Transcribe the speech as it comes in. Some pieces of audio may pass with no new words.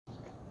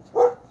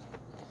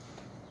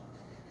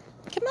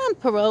on,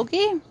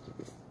 Pierogi.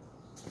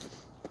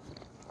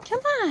 Come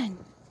on.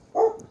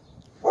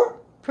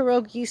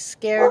 Pierogi's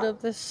scared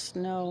of the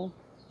snow.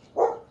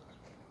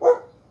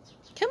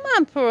 Come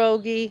on,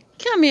 Pierogi.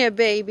 Come here,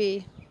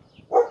 baby.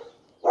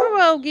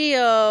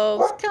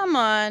 Pierogi-os, come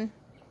on.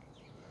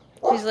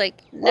 She's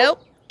like,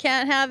 nope,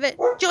 can't have it.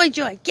 Joy,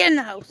 Joy, get in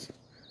the house.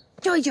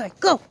 Joy, Joy,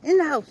 go in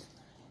the house.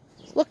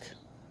 Look,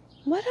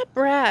 what a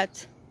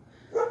brat.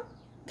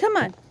 Come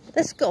on,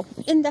 let's go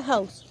in the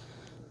house.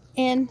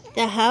 In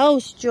the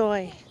house,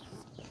 Joy.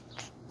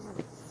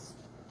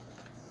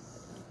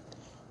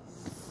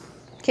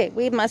 Okay,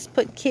 we must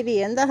put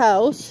Kitty in the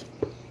house.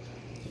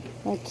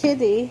 Now,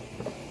 Kitty,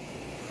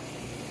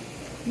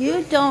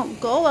 you don't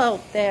go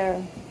out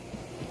there.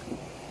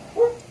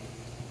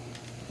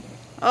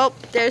 Oh,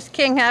 there's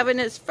King having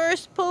his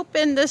first poop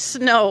in the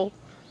snow.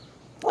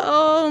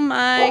 Oh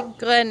my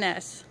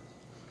goodness.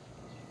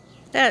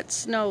 That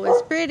snow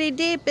is pretty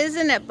deep,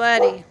 isn't it,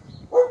 buddy?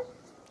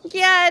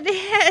 Yeah, it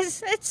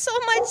is. It's so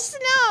much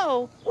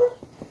snow.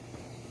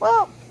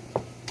 Well,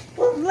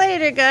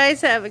 later,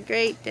 guys. Have a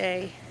great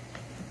day.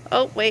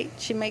 Oh, wait.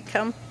 She may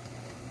come.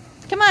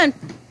 Come on.